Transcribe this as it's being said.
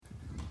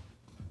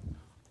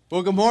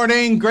Well, good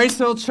morning, Grace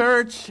Hill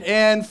Church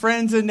and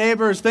friends and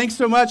neighbors. Thanks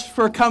so much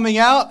for coming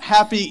out.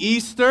 Happy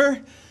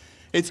Easter.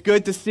 It's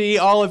good to see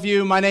all of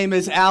you. My name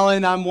is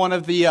Allan. I'm one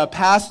of the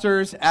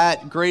pastors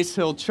at Grace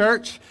Hill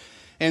Church.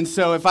 And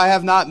so if I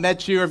have not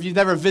met you or if you've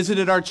never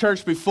visited our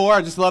church before,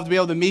 I'd just love to be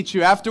able to meet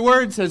you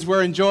afterwards as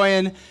we're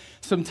enjoying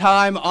some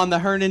time on the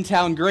Herndon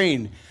Town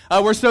Green.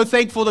 We're so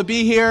thankful to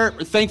be here.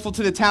 We're thankful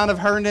to the town of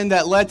Herndon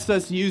that lets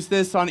us use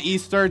this on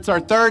Easter. It's our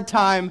third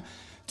time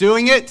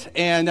doing it,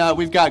 and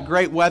we've got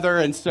great weather,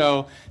 and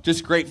so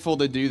just grateful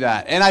to do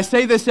that. And I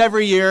say this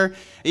every year,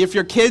 if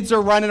your kids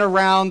are running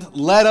around,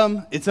 let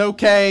them. It's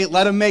okay.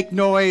 Let them make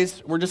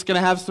noise. We're just going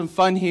to have some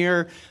fun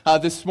here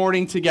this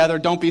morning together.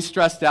 Don't be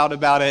stressed out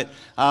about it.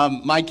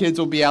 My kids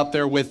will be out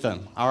there with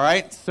them, all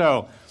right?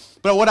 But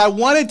what I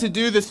wanted to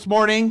do this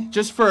morning,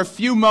 just for a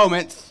few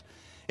moments,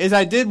 is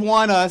I did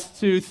want us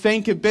to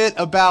think a bit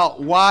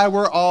about why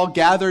we're all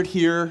gathered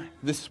here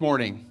this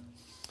morning.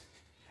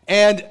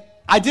 And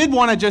I did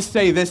want to just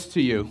say this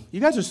to you.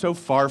 You guys are so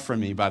far from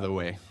me, by the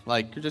way.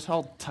 Like, you're just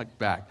all tucked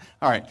back.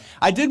 All right.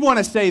 I did want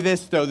to say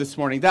this, though, this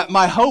morning, that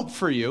my hope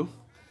for you,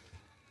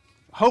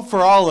 hope for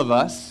all of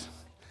us,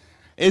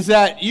 is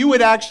that you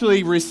would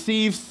actually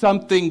receive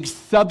something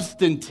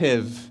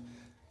substantive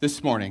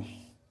this morning.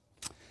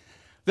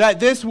 That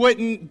this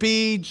wouldn't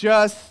be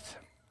just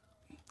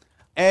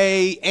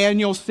an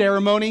annual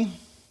ceremony.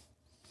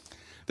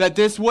 That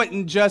this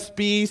wouldn't just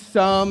be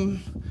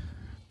some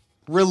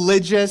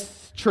religious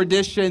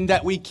tradition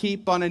that we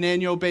keep on an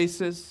annual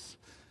basis,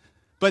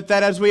 but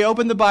that as we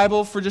open the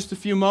Bible for just a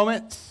few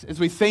moments, as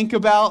we think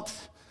about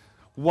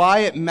why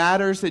it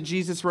matters that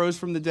Jesus rose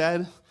from the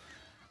dead,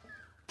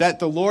 that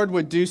the Lord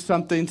would do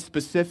something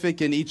specific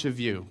in each of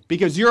you,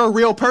 because you're a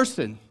real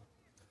person,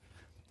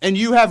 and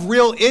you have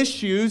real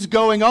issues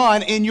going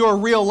on in your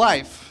real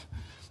life.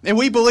 And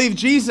we believe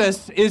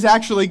Jesus is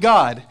actually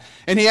God,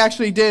 and he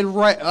actually did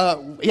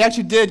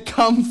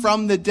come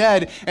from the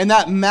dead, and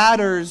that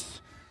matters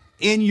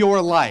in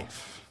your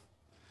life.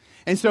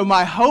 And so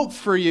my hope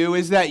for you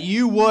is that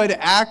you would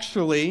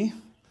actually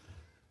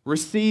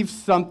receive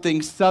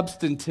something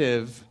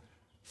substantive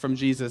from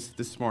Jesus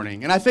this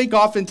morning. And I think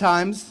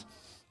oftentimes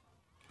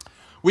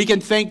we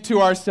can think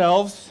to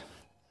ourselves,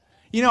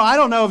 I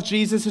don't know if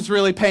Jesus is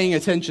really paying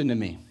attention to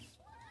me.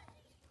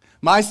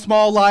 My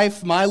small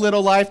life, my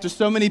little life, there's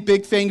so many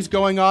big things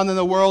going on in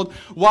the world.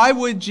 Why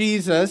would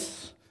Jesus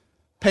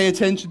pay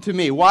attention to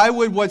me? Why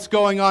would what's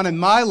going on in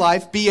my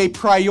life be a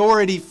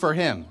priority for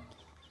him?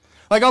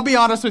 Like, I'll be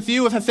honest with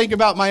you, if I think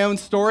about my own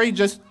story,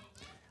 just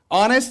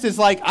honest, is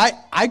like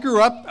I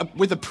grew up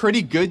with a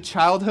pretty good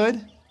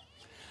childhood.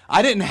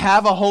 I didn't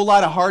have a whole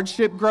lot of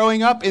hardship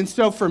growing up, and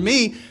so for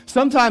me,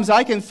 sometimes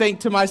I can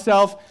think to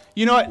myself,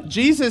 you know what,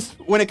 Jesus,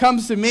 when it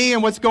comes to me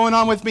and what's going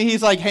on with me,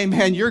 he's like, hey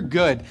man, you're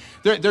good.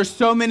 There's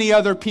so many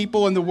other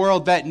people in the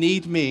world that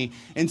need me,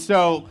 and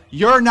so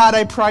you're not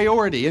a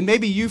priority. And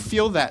maybe you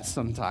feel that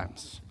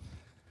sometimes.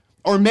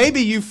 Or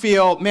maybe you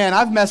feel, man,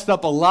 I've messed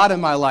up a lot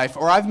in my life,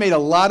 or I've made a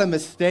lot of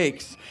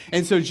mistakes.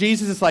 And so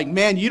Jesus is like,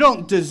 man, you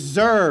don't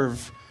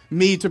deserve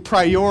me to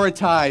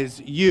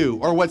prioritize you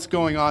or what's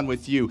going on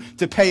with you,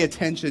 to pay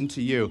attention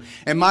to you.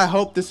 And my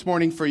hope this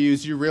morning for you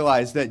is you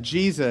realize that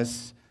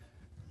Jesus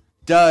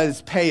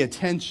does pay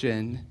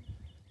attention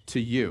to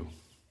you.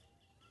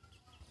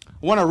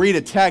 I want to read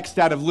a text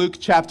out of Luke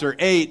chapter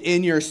 8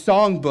 in your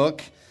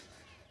songbook.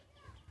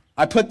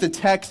 I put the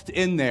text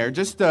in there,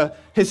 just a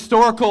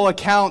historical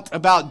account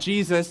about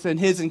Jesus and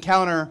his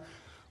encounter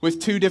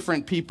with two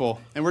different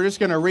people. And we're just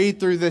going to read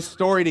through this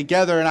story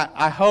together, and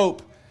I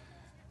hope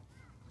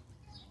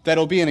that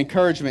it'll be an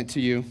encouragement to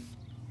you.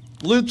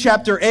 Luke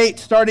chapter 8,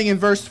 starting in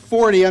verse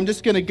 40. I'm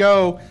just going to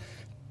go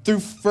through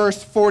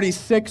verse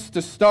 46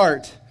 to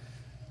start.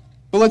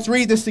 But let's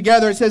read this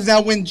together. It says,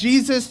 "Now when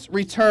Jesus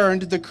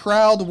returned, the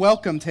crowd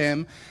welcomed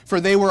him, for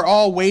they were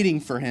all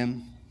waiting for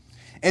him.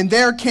 And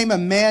there came a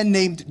man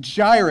named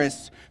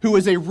Jairus, who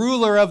was a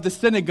ruler of the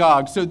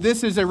synagogue." So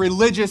this is a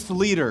religious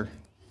leader.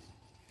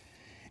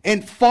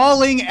 "And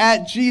falling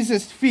at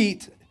Jesus'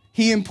 feet,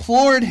 he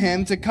implored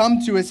him to come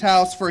to his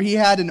house, for he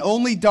had an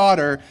only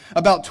daughter,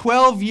 about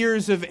 12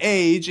 years of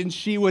age, and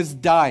she was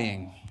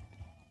dying.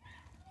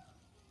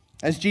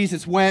 As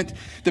Jesus went,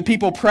 the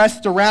people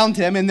pressed around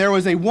him, and there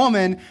was a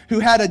woman who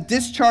had a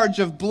discharge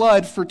of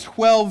blood for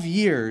 12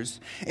 years.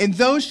 And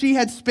though she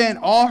had spent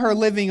all her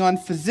living on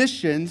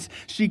physicians,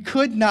 she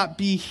could not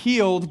be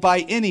healed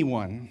by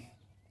anyone.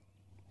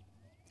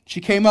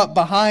 She came up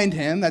behind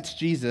him," that's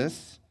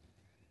Jesus,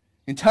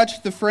 "and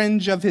touched the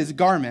fringe of his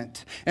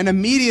garment, and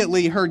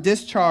immediately her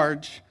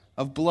discharge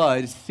of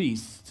blood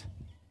ceased.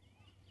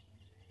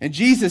 And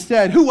Jesus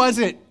said, 'Who was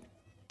it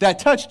that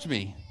touched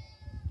me?'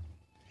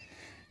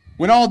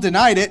 When all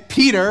denied it,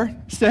 Peter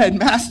said,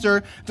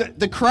 'Master,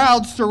 the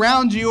crowds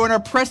surround you and are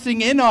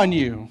pressing in on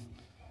you.'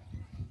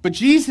 But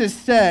Jesus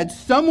said,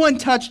 'Someone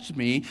touched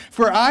me,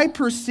 for I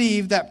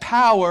perceive that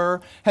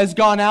power has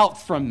gone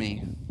out from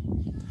me.'"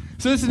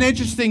 So this is an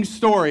interesting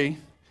story.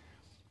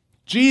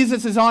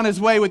 Jesus is on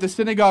his way with the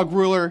synagogue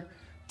ruler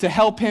to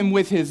help him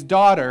with his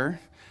daughter,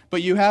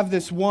 but you have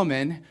this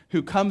woman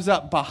who comes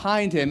up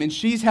behind him, and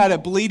she's had a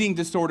bleeding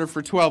disorder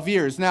for 12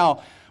 years.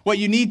 Now, what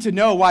you need to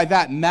know why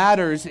that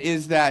matters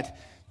is that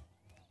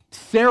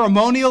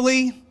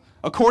ceremonially,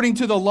 according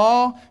to the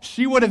law,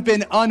 she would have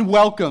been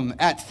unwelcome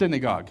at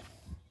synagogue.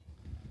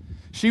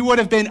 She would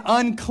have been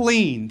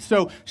unclean,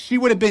 so she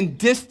would have been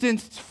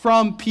distanced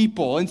from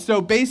people. And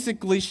so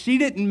basically, she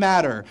didn't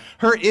matter.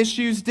 Her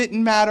issues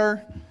didn't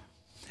matter.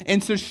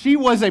 And so she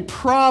was a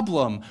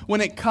problem when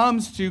it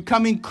comes to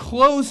coming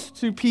close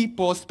to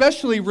people,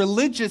 especially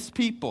religious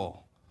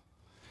people.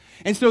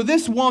 And so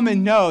this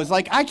woman knows,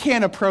 like, I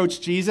can't approach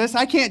Jesus.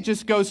 I can't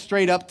just go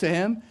straight up to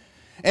him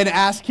and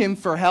ask him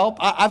for help.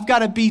 I've got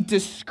to be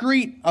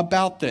discreet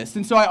about this.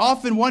 And so I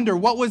often wonder,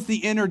 what was the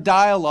inner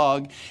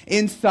dialogue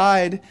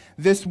inside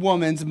this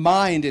woman's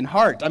mind and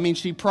heart? I mean,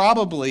 she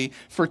probably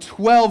for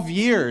 12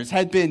 years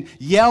had been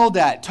yelled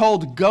at,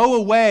 told, go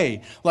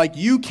away, like,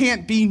 you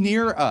can't be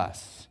near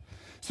us.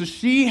 So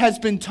she has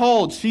been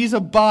told she's a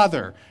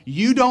bother.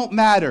 You don't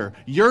matter.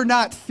 You're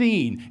not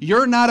seen.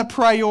 You're not a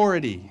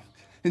priority.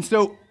 And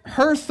so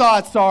her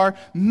thoughts are,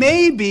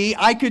 maybe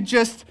I could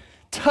just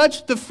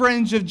touch the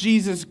fringe of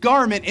Jesus'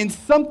 garment and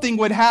something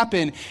would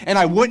happen and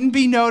I wouldn't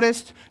be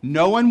noticed,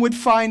 no one would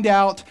find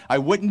out, I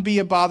wouldn't be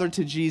a bother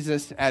to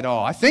Jesus at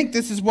all. I think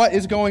this is what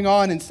is going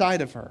on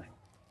inside of her.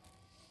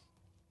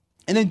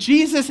 And then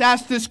Jesus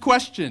asked this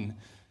question,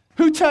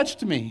 who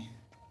touched me?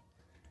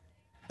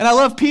 And I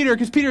love Peter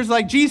because Peter's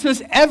like,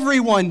 Jesus,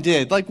 everyone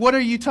did. Like, what are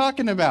you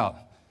talking about?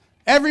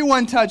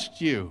 Everyone touched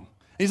you.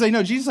 And he's like,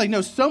 no, Jesus is like,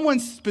 no, someone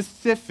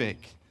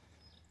specific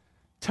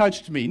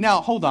touched me.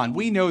 Now, hold on.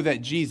 We know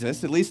that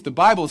Jesus, at least the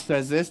Bible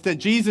says this, that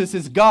Jesus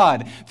is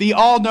God, the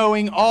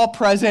all-knowing,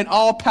 all-present,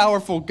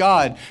 all-powerful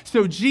God.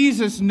 So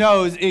Jesus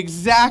knows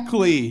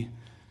exactly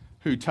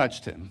who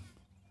touched him.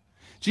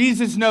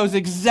 Jesus knows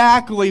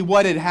exactly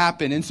what had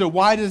happened. And so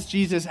why does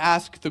Jesus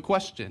ask the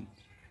question?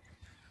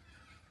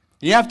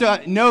 You have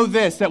to know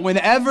this, that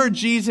whenever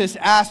Jesus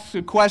asks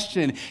a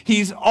question,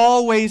 he's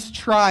always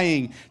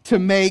trying to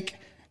make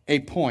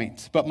a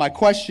point. But my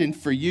question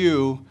for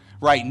you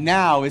right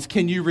now is,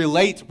 can you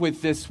relate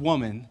with this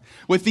woman,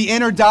 with the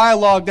inner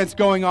dialogue that's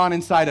going on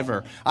inside of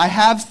her? I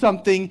have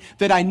something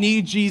that I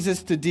need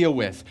Jesus to deal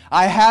with.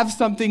 I have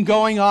something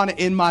going on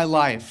in my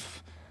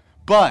life.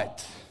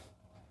 But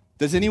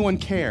does anyone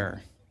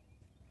care?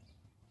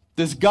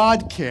 Does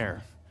God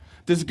care?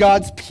 Does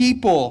God's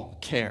people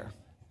care?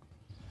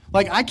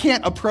 Like, I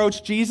can't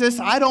approach Jesus.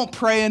 I don't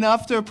pray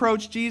enough to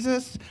approach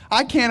Jesus.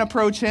 I can't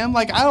approach him.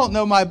 Like, I don't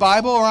know my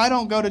Bible, or I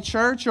don't go to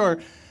church, or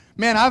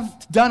man,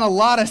 I've done a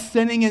lot of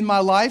sinning in my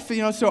life,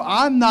 so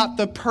I'm not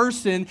the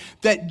person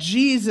that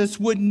Jesus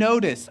would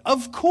notice.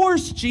 Of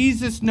course,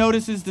 Jesus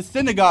notices the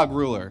synagogue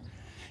ruler.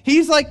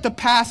 He's like the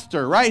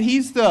pastor, right?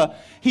 He's the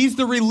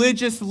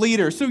religious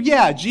leader. So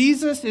yeah,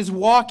 Jesus is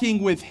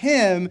walking with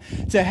him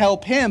to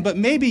help him, but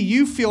maybe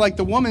you feel like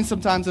the woman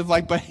sometimes of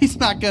like, but he's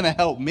not going to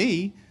help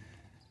me.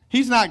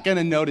 He's not going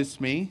to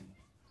notice me.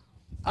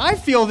 I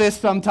feel this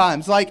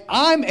sometimes, like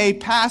I'm a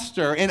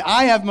pastor and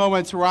I have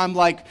moments where I'm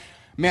like,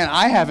 man,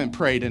 I haven't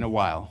prayed in a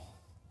while.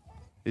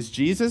 Is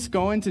Jesus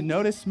going to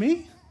notice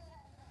me?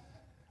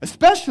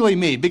 Especially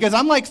me, because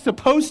I'm like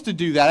supposed to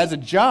do that as a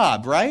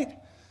job, right?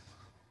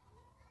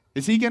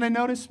 Is he going to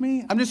notice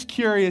me? I'm just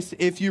curious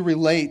if you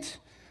relate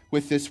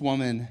with this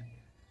woman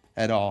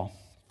at all.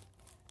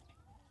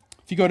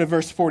 If you go to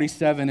verse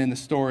 47 in the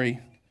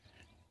story,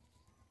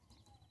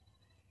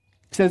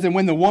 it says, and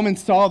when the woman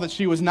saw that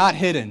she was not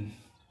hidden,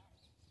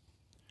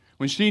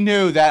 when she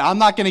knew that I'm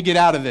not going to get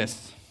out of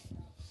this,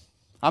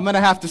 I'm going to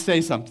have to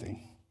say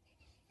something,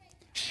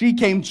 she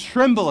came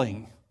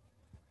trembling,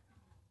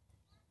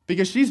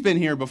 because she's been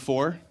here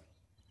before,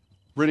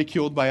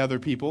 ridiculed by other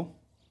people.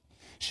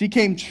 She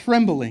came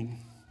trembling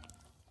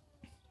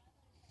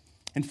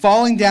and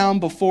falling down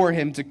before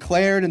him,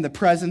 declared in the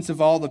presence of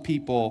all the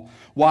people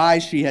why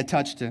she had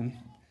touched him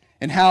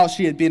and how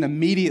she had been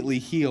immediately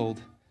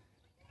healed.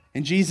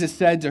 And Jesus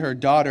said to her,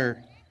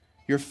 daughter,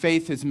 your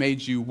faith has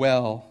made you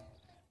well.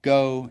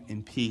 Go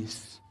in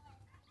peace.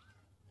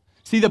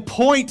 See, the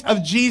point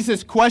of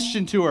Jesus'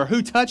 question to her,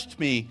 who touched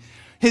me?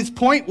 His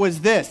point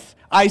was this,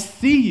 I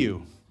see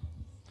you.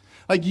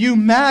 Like, you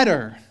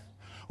matter.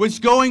 What's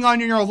going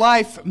on in your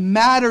life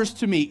matters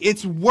to me.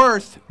 It's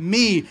worth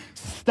me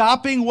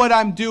stopping what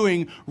I'm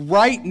doing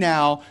right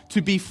now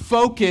to be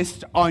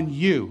focused on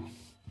you.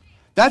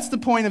 That's the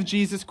point of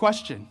Jesus'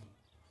 question.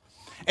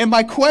 And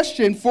my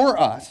question for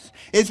us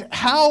is,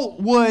 how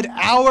would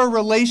our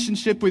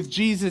relationship with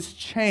Jesus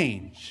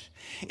change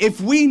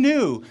if we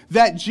knew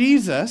that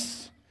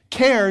Jesus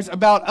cares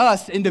about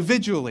us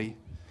individually,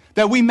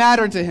 that we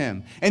matter to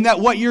him, and that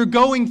what you're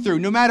going through,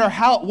 no matter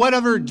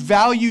whatever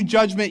value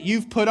judgment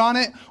you've put on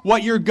it,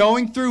 what you're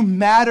going through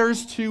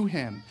matters to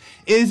him,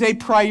 is a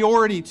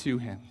priority to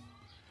him?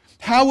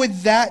 How would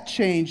that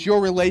change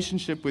your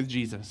relationship with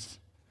Jesus?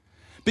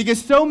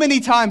 Because so many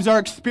times our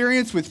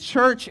experience with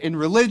church and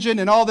religion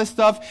and all this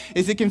stuff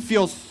is it can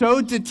feel so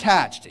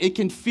detached. It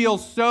can feel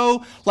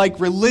so like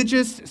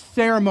religious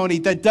ceremony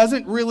that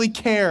doesn't really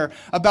care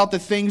about the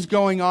things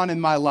going on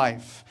in my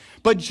life.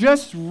 But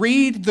just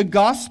read the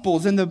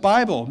Gospels in the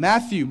Bible,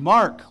 Matthew,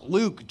 Mark,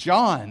 Luke,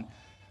 John.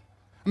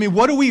 I mean,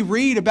 what do we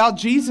read about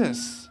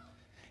Jesus?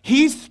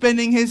 He's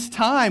spending his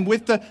time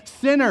with the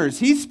sinners.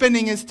 He's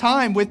spending his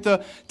time with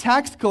the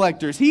tax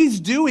collectors. He's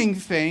doing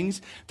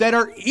things that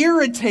are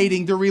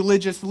irritating the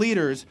religious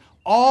leaders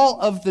all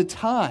of the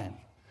time.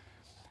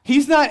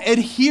 He's not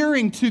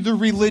adhering to the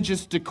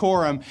religious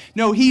decorum.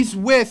 No, he's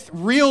with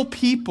real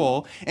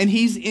people and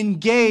he's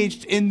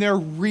engaged in their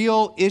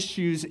real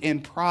issues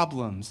and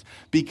problems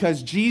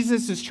because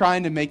Jesus is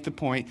trying to make the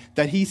point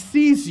that he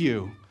sees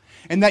you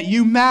and that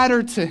you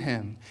matter to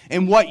him.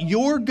 And what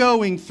you're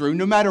going through,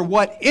 no matter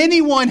what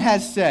anyone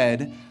has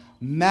said,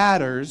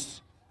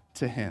 matters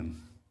to him.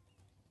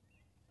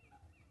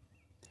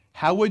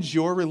 How would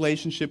your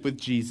relationship with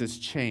Jesus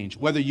change?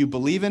 Whether you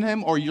believe in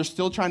him or you're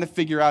still trying to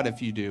figure out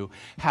if you do,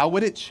 how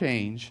would it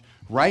change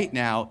right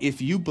now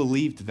if you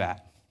believed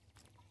that?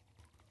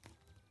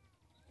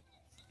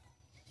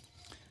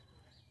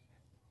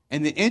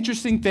 And the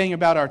interesting thing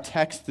about our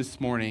text this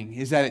morning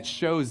is that it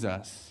shows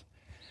us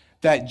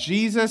that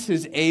Jesus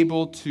is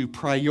able to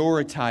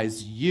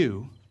prioritize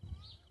you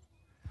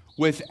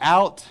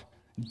without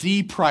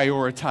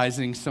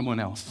deprioritizing someone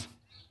else.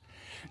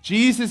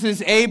 Jesus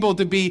is able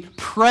to be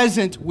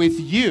present with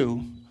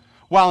you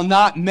while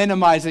not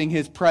minimizing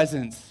his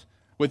presence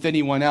with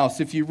anyone else.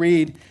 If you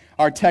read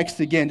our text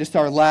again, just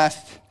our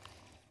last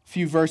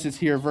few verses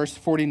here, verse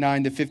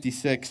 49 to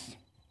 56,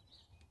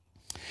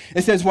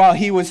 it says, while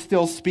he was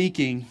still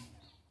speaking,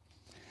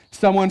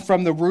 someone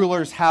from the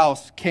ruler's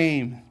house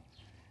came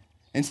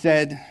and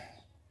said,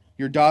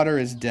 your daughter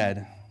is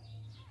dead.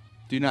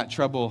 Do not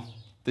trouble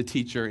the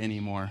teacher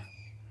anymore.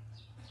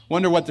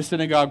 Wonder what the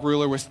synagogue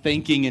ruler was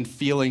thinking and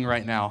feeling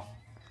right now.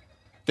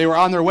 They were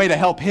on their way to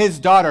help his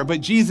daughter,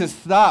 but Jesus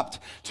stopped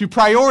to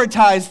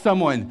prioritize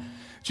someone.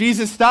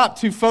 Jesus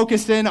stopped to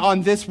focus in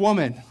on this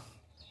woman.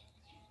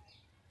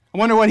 I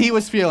wonder what he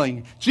was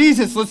feeling.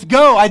 Jesus, let's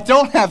go. I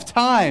don't have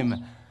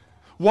time.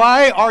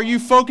 Why are you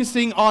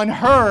focusing on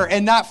her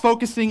and not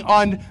focusing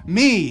on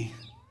me?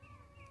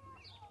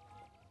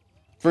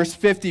 Verse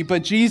 50,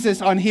 but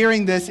Jesus, on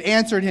hearing this,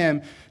 answered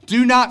him,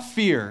 do not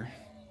fear,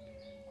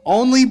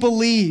 only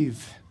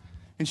believe,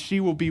 and she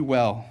will be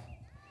well.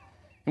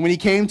 And when he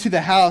came to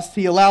the house,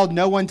 he allowed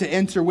no one to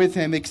enter with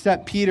him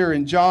except Peter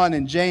and John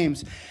and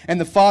James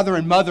and the father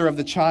and mother of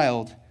the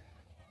child.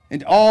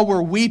 And all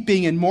were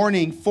weeping and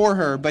mourning for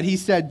her, but he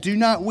said, do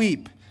not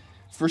weep,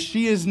 for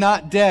she is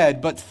not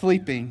dead, but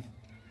sleeping.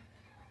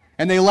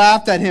 And they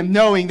laughed at him,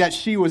 knowing that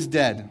she was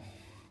dead.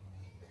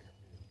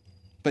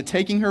 But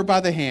taking her by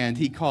the hand,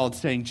 he called,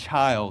 saying,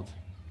 child,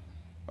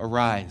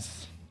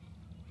 arise.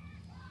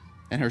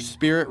 And her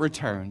spirit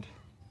returned,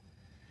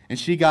 and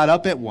she got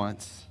up at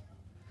once,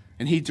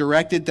 and he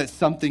directed that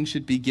something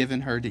should be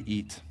given her to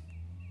eat.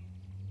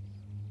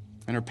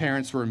 And her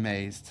parents were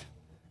amazed,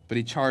 but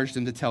he charged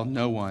them to tell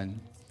no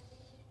one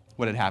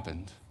what had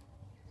happened.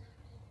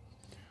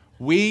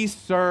 We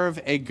serve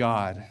a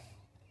God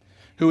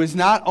who is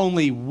not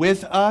only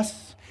with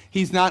us,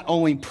 he's not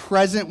only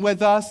present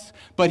with us,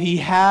 but he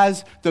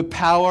has the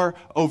power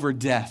over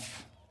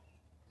death.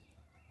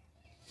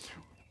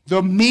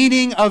 The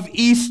meaning of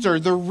Easter,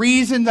 the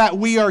reason that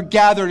we are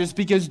gathered is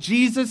because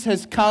Jesus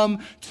has come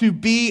to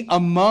be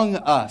among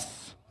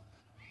us.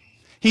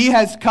 He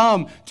has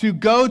come to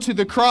go to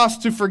the cross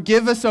to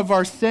forgive us of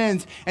our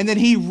sins, and then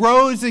he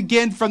rose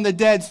again from the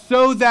dead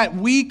so that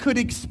we could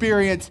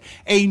experience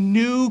a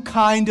new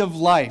kind of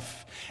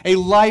life, a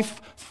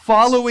life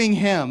following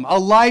him, a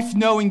life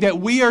knowing that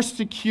we are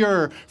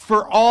secure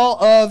for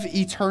all of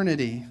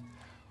eternity.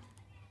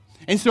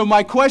 And so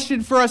my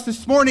question for us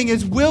this morning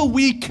is, will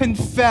we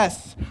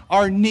confess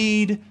our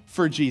need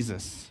for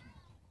Jesus?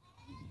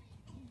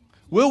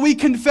 Will we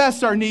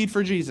confess our need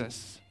for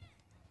Jesus?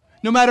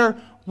 No matter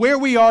where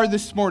we are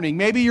this morning,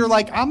 maybe you're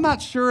like, I'm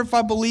not sure if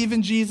I believe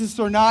in Jesus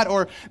or not,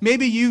 or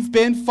maybe you've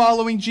been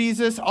following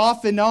Jesus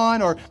off and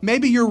on, or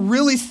maybe you're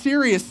really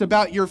serious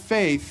about your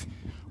faith.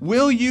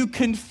 Will you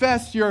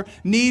confess your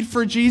need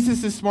for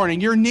Jesus this morning?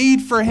 Your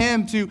need for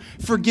him to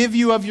forgive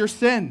you of your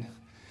sin?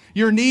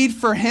 Your need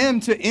for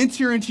him to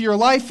enter into your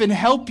life and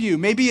help you?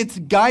 Maybe it's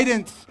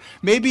guidance.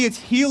 Maybe it's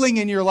healing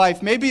in your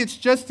life. Maybe it's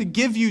just to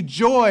give you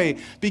joy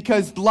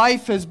because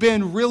life has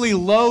been really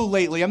low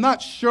lately. I'm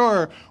not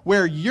sure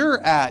where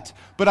you're at,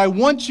 but I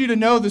want you to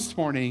know this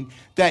morning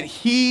that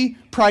he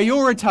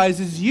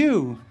prioritizes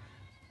you.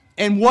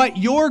 And what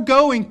you're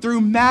going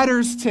through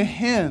matters to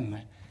him.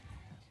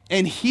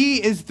 And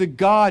he is the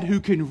God who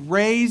can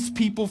raise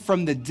people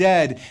from the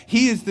dead.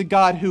 He is the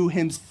God who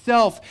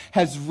himself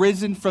has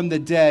risen from the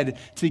dead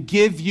to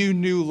give you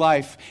new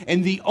life.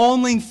 And the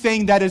only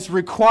thing that is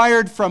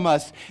required from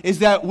us is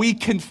that we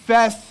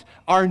confess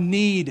our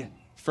need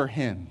for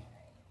him.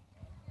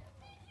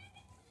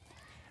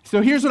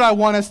 So here's what I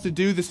want us to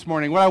do this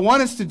morning. What I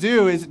want us to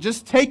do is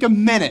just take a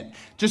minute,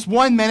 just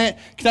 1 minute,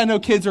 because I know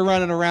kids are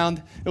running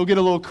around. It'll get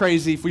a little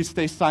crazy if we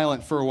stay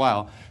silent for a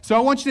while. So I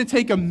want you to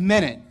take a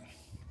minute,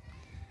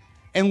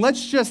 and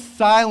let's just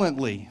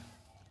silently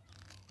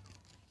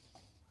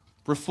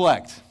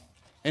reflect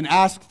and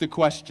ask the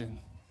question,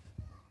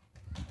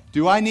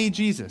 do I need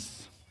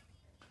Jesus?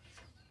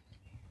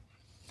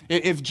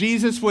 If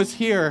Jesus was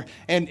here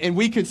and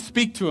we could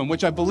speak to him,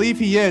 which I believe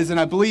he is, and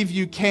I believe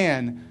you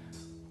can,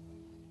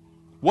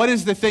 what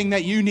is the thing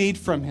that you need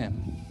from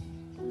him?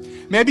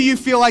 Maybe you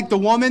feel like the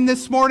woman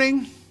this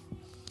morning,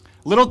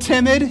 a little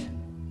timid.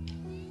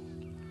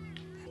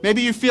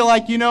 Maybe you feel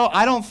like,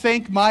 I don't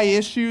think my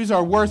issues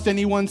are worth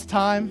anyone's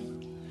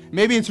time.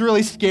 Maybe it's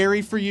really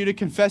scary for you to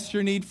confess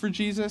your need for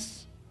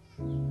Jesus.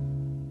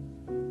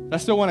 I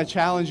still want to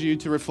challenge you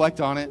to reflect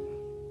on it.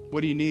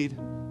 What do you need?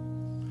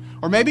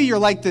 Or maybe you're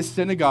like this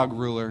synagogue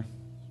ruler.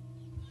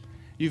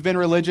 You've been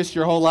religious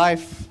your whole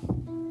life.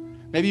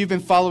 Maybe you've been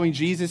following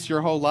Jesus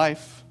your whole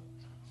life.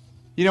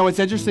 What's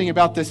interesting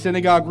about the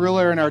synagogue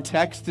ruler in our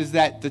text is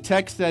that the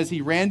text says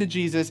he ran to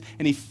Jesus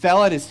and he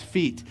fell at his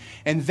feet.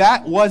 And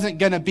that wasn't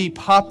going to be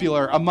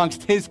popular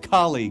amongst his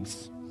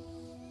colleagues.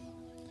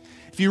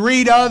 If you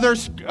read other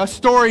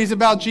stories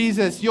about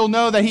Jesus, you'll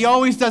know that he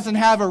always doesn't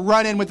have a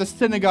run-in with a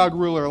synagogue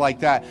ruler like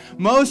that.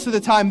 Most of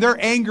the time,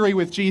 they're angry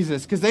with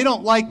Jesus because they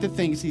don't like the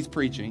things he's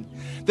preaching.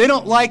 They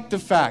don't like the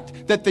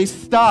fact that they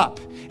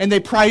stop and they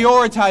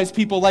prioritize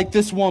people like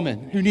this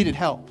woman who needed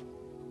help.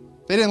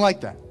 They didn't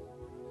like that.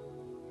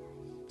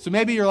 So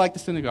maybe you're like the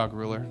synagogue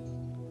ruler.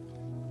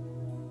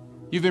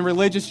 You've been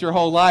religious your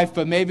whole life,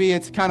 but maybe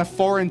it's kind of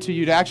foreign to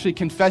you to actually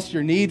confess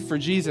your need for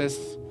Jesus.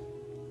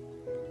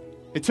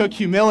 It took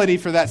humility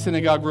for that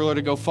synagogue ruler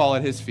to go fall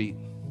at his feet.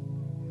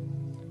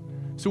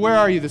 So where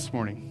are you this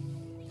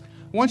morning?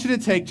 I want you to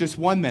take just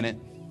 1 minute,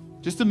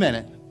 just a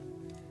minute,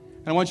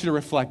 and I want you to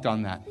reflect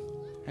on that.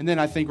 And then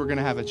I think we're going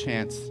to have a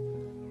chance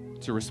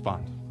to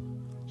respond.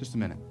 Just a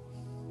minute.